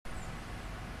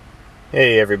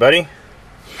Hey everybody.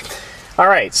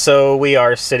 Alright, so we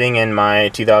are sitting in my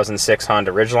 2006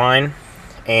 Honda Ridgeline,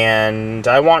 and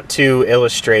I want to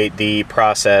illustrate the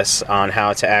process on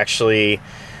how to actually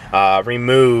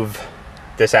remove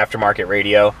this aftermarket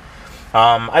radio.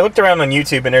 I looked around on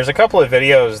YouTube and there's a couple of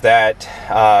videos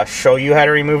that show you how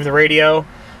to remove the radio,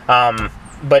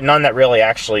 but none that really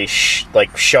actually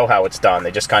show how it's done.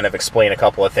 They just kind of explain a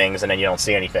couple of things and then you don't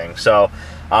see anything. So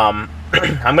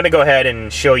I'm going to go ahead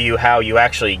and show you how you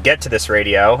actually get to this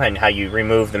radio and how you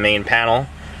remove the main panel.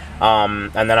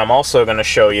 And then I'm also going to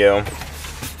show you,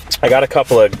 I got a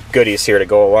couple of goodies here to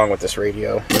go along with this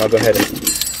radio. I'll go ahead and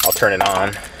I'll turn it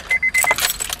on.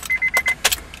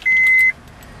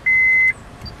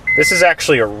 This is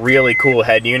actually a really cool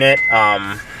head unit.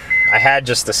 I had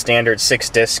just the standard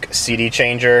 6-disc CD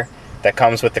changer that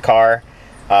comes with the car,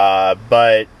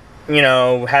 but you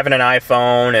know, having an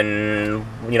iPhone and,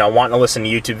 you know, wanting to listen to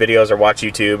YouTube videos or watch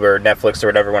YouTube or Netflix or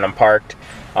whatever when I'm parked,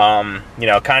 you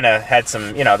know, kind of had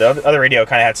some, you know, the other radio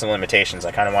kind of had some limitations.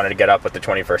 I kind of wanted to get up with the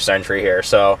 21st century here.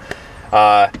 So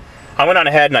I went on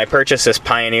ahead and I purchased this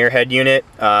Pioneer head unit.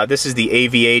 This is the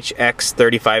AVH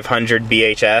X3500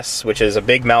 BHS, which is a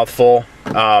big mouthful,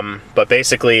 but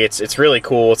basically it's really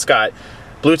cool. It's got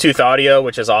Bluetooth audio,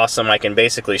 which is awesome. I can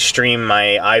basically stream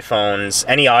my iPhone's,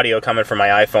 any audio coming from my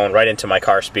iPhone right into my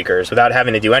car speakers without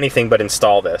having to do anything but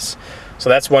install this. So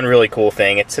that's one really cool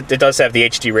thing. It does have the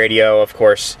HD radio, of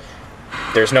course.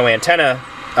 There's no antenna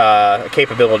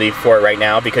capability for it right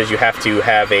now because you have to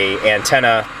have a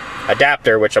antenna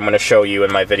adapter, which I'm going to show you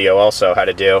in my video also how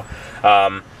to do.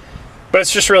 But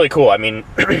it's just really cool. I mean,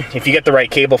 if you get the right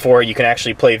cable for it, you can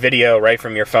actually play video right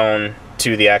from your phone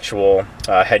to the actual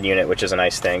head unit, which is a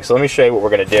nice thing. So let me show you what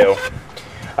we're going to do.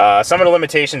 Some of the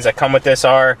limitations that come with this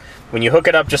are, when you hook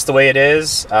it up just the way it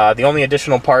is, the only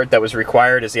additional part that was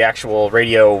required is the actual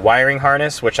radio wiring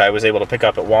harness, which I was able to pick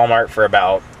up at Walmart for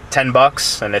about 10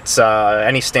 bucks, and it's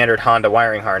any standard Honda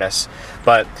wiring harness.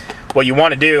 But what you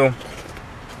want to do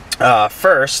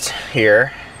first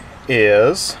here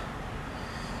is,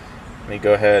 let me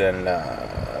go ahead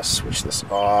and switch this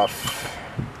off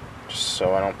just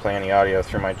so I don't play any audio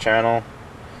through my channel.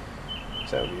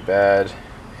 That would be bad.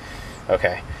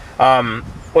 Okay.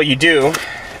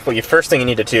 First thing you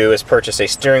need to do is purchase a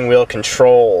steering wheel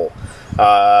control.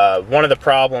 One of the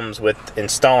problems with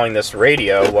installing this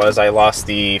radio was I lost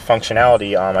the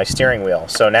functionality on my steering wheel.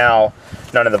 So now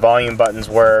none of the volume buttons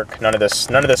work. None of this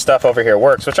stuff over here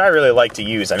works, which I really like to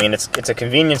use. I mean, it's a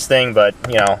convenience thing, but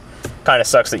you know, kind of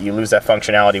sucks that you lose that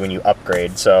functionality when you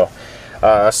upgrade. So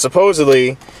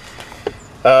supposedly,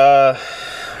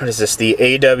 what is this? The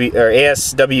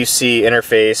ASWC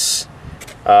interface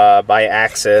by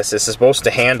Axis. This is supposed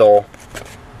to handle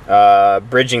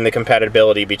bridging the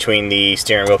compatibility between the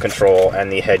steering wheel control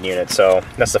and the head unit. So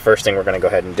that's the first thing we're going to go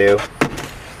ahead and do.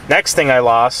 Next thing I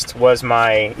lost was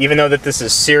my, even though that this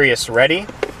is Sirius ready,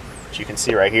 which you can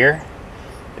see right here,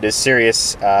 it is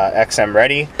Sirius XM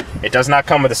ready. It does not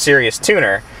come with a Sirius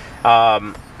tuner.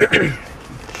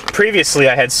 Previously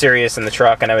I had Sirius in the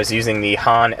truck and I was using the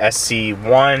Han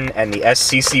SC1 and the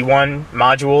SCC1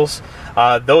 modules.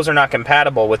 Those are not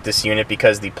compatible with this unit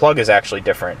because the plug is actually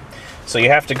different. So you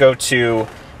have to go to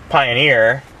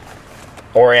Pioneer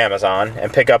or Amazon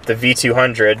and pick up the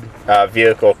V200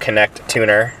 Vehicle Connect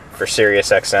tuner for Sirius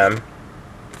XM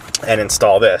and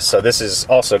install this. So this is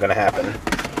also going to happen.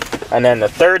 And then the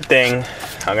third thing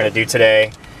I'm going to do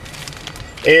today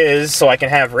is, so I can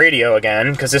have radio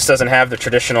again, because this doesn't have the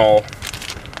traditional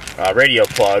radio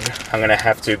plug, I'm going to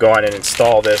have to go on and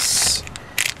install this.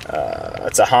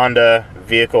 It's a Honda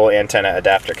vehicle antenna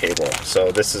adapter cable.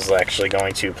 So this is actually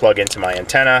going to plug into my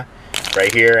antenna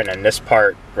right here, and then this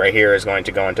part right here is going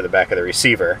to go into the back of the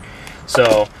receiver.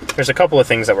 So there's a couple of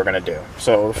things that we're going to do.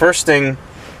 So the first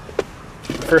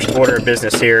order of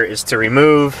business here is to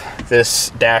remove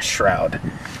this dash shroud,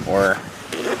 or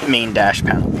main dash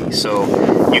panel piece. So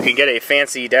you can get a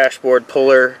fancy dashboard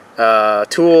puller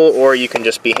tool, or you can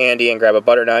just be handy and grab a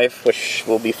butter knife, which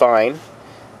will be fine.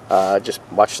 Just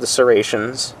watch the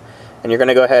serrations, and you're going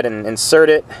to go ahead and insert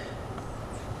it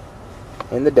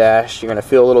in the dash. You're going to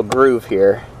feel a little groove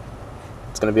here.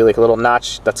 It's going to be like a little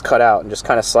notch that's cut out, and just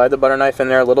kind of slide the butter knife in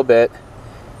there a little bit,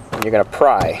 and you're going to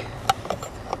pry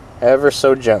ever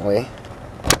so gently,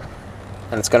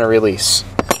 and it's going to release.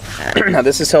 Now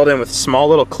this is held in with small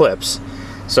little clips,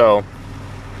 so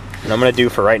what I'm going to do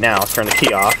for right now is turn the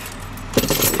key off,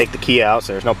 take the key out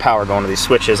so there's no power going to these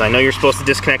switches. I know you're supposed to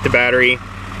disconnect the battery.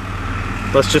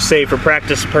 Let's just say for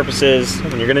practice purposes,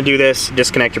 when you're going to do this,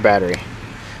 disconnect your battery.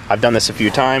 I've done this a few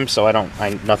times, so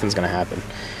nothing's going to happen.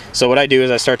 So what I do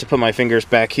is I start to put my fingers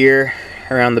back here,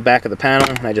 around the back of the panel,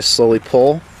 and I just slowly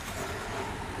pull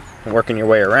and working your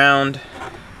way around.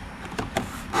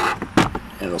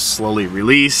 It'll slowly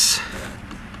release,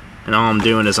 and all I'm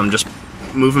doing is I'm just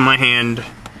moving my hand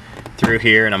through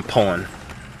here and I'm pulling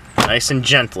nice and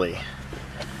gently.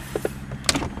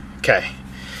 Okay,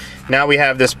 now we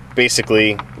have this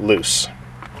basically loose.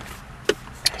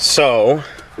 So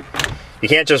you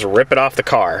can't just rip it off the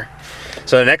car.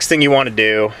 So the next thing you want to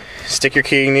do, stick your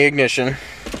key in the ignition.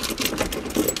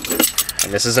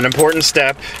 And this is an important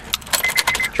step.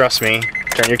 Trust me.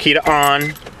 Turn your key to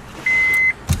on.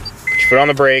 Put your foot on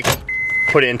the brake.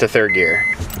 Put it into third gear.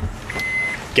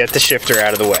 Get the shifter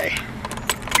out of the way.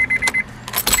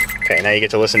 Okay, now you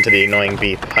get to listen to the annoying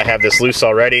beep. I have this loose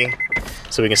already,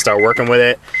 so we can start working with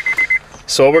it.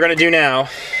 So what we're going to do now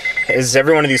is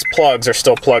every one of these plugs are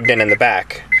still plugged in the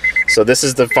back. So this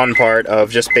is the fun part of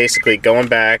just basically going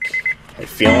back and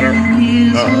feeling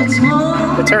it.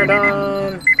 Uh-oh. It turned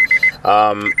on.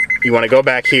 You want to go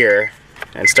back here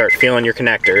and start feeling your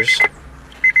connectors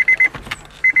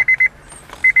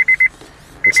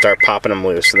and start popping them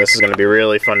loose. And this is going to be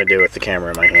really fun to do with the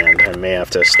camera in my hand. I may have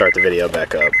to start the video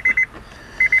back up.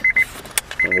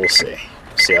 And we'll see.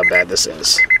 See how bad this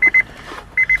is.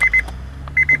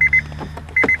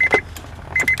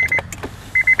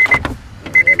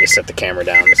 Let me set the camera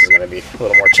down. This is going to be a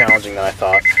little more challenging than I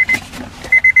thought.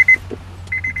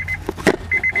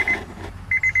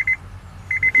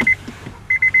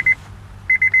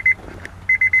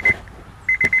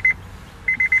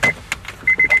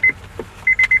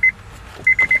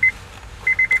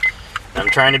 I'm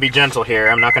trying to be gentle here.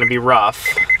 I'm not going to be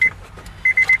rough.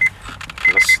 I'm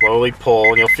going to slowly pull,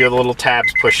 and you'll feel the little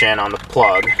tabs push in on the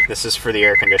plug. This is for the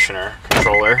air conditioner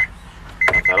controller.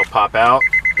 That'll pop out.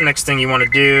 Next thing you want to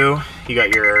do, you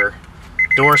got your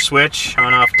door switch,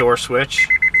 on-off door switch.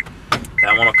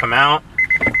 That one will come out,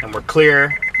 and we're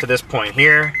clear to this point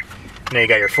here. Now you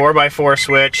got your 4x4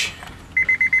 switch.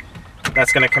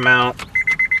 That's going to come out.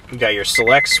 You got your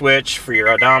select switch for your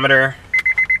odometer.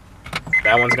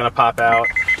 That one's going to pop out.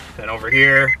 Then over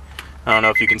here, I don't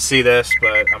know if you can see this,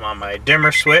 but I'm on my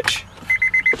dimmer switch.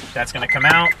 That's going to come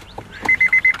out.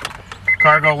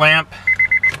 Cargo lamp.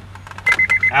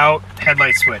 Out.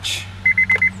 Headlight switch.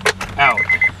 Out.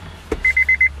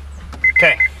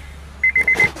 Okay.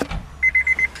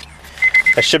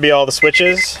 That should be all the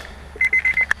switches.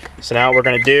 So now what we're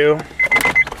going to do,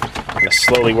 I'm going to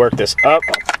slowly work this up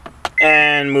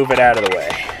and move it out of the way.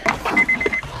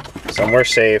 Somewhere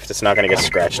safe that's not going to get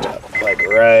scratched up. Like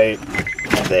right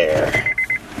there.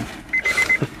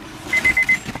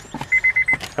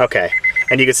 Okay.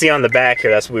 And you can see on the back here,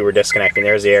 that's what we were disconnecting.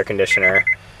 There's the air conditioner.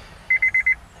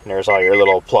 And there's all your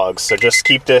little plugs. So just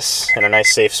keep this in a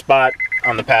nice safe spot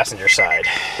on the passenger side.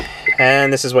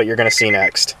 And this is what you're going to see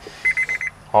next.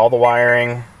 All the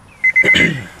wiring,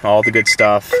 all the good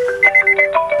stuff.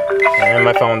 And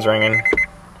my phone's ringing.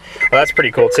 Well, that's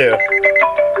pretty cool too.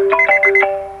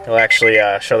 It'll actually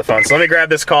show the phone. So let me grab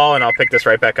this call and I'll pick this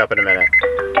right back up in a minute.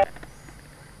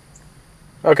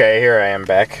 Okay, here I am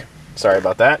back. Sorry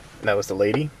about that. That was the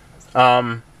lady.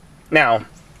 Now,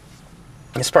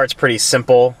 this part's pretty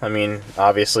simple. I mean,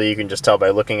 obviously you can just tell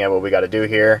by looking at what we got to do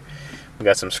here. We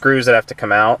got some screws that have to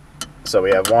come out. So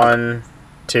we have 1,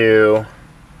 2,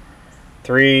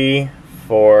 3,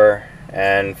 4,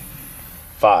 and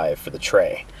 5 for the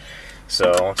tray.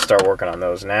 So let's start working on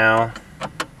those now.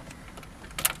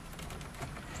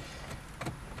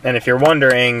 And if you're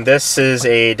wondering, this is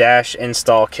a dash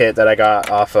install kit that I got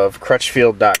off of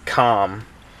crutchfield.com,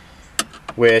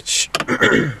 which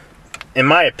in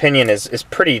my opinion is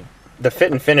pretty, the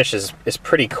fit and finish is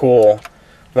pretty cool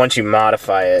once you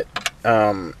modify it.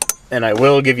 And I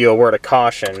will give you a word of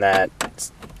caution that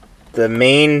the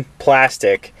main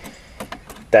plastic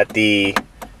that the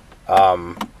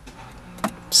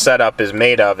setup is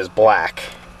made of is black.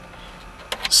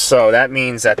 So that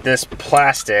means that this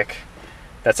plastic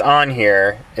that's on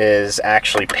here is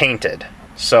actually painted.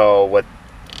 So what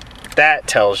that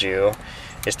tells you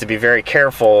is to be very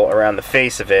careful around the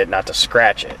face of it, not to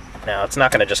scratch it. Now, it's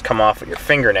not going to just come off with your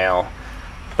fingernail,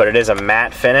 but it is a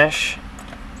matte finish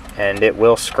and it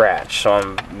will scratch. So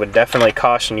I would definitely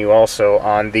caution you also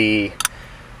on the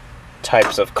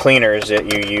types of cleaners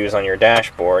that you use on your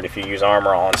dashboard. If you use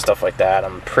Armor All and stuff like that,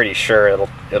 I'm pretty sure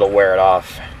it'll wear it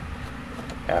off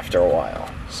after a while.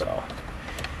 So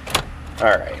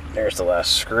alright, there's the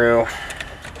last screw.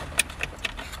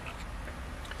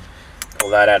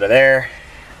 Pull that out of there.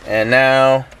 And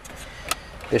now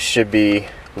this should be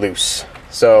loose.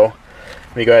 So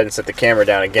let me go ahead and set the camera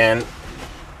down again.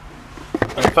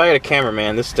 And if I had a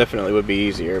cameraman, this definitely would be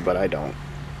easier, but I don't.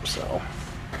 So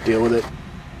deal with it.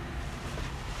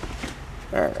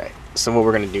 Alright, so what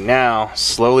we're going to do now,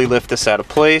 slowly lift this out of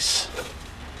place.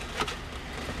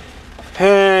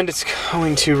 And it's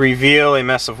going to reveal a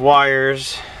mess of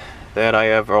wires that I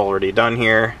have already done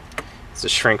here. This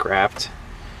is shrink wrapped.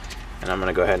 And I'm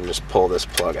going to go ahead and just pull this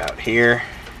plug out here.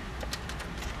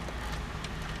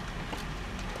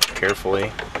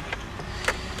 Carefully.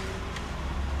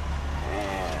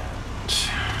 And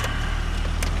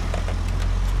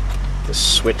the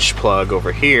switch plug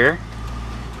over here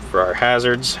for our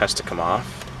hazards has to come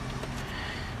off.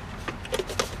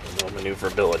 A little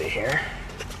maneuverability here.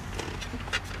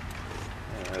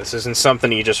 This isn't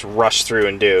something you just rush through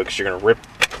and do, because you're going to rip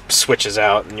switches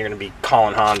out and you're going to be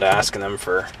calling Honda asking them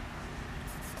for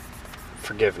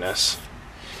forgiveness.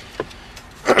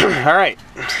 Alright,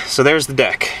 so there's the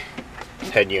deck.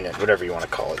 Head unit, whatever you want to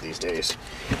call it these days.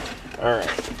 Alright.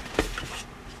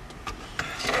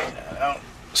 I'll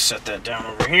set that down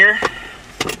over here.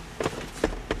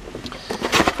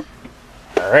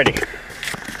 Alrighty.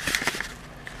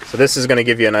 So this is going to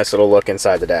give you a nice little look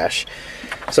inside the dash.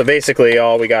 So basically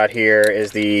all we got here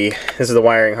is this is the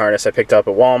wiring harness I picked up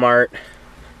at Walmart,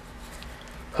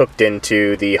 hooked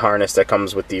into the harness that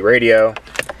comes with the radio,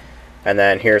 and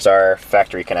then here's our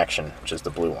factory connection, which is the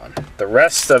blue one. The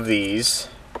rest of these,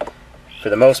 for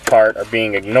the most part, are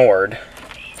being ignored,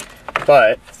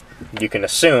 but you can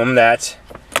assume that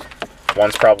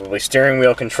one's probably steering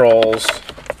wheel controls,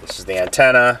 this is the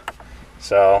antenna,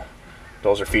 so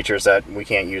those are features that we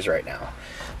can't use right now.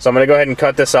 So I'm going to go ahead and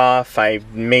cut this off. I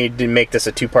may make this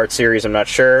a two-part series, I'm not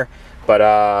sure. But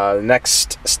the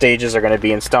next stages are going to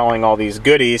be installing all these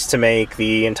goodies to make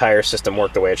the entire system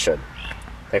work the way it should.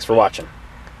 Thanks for watching.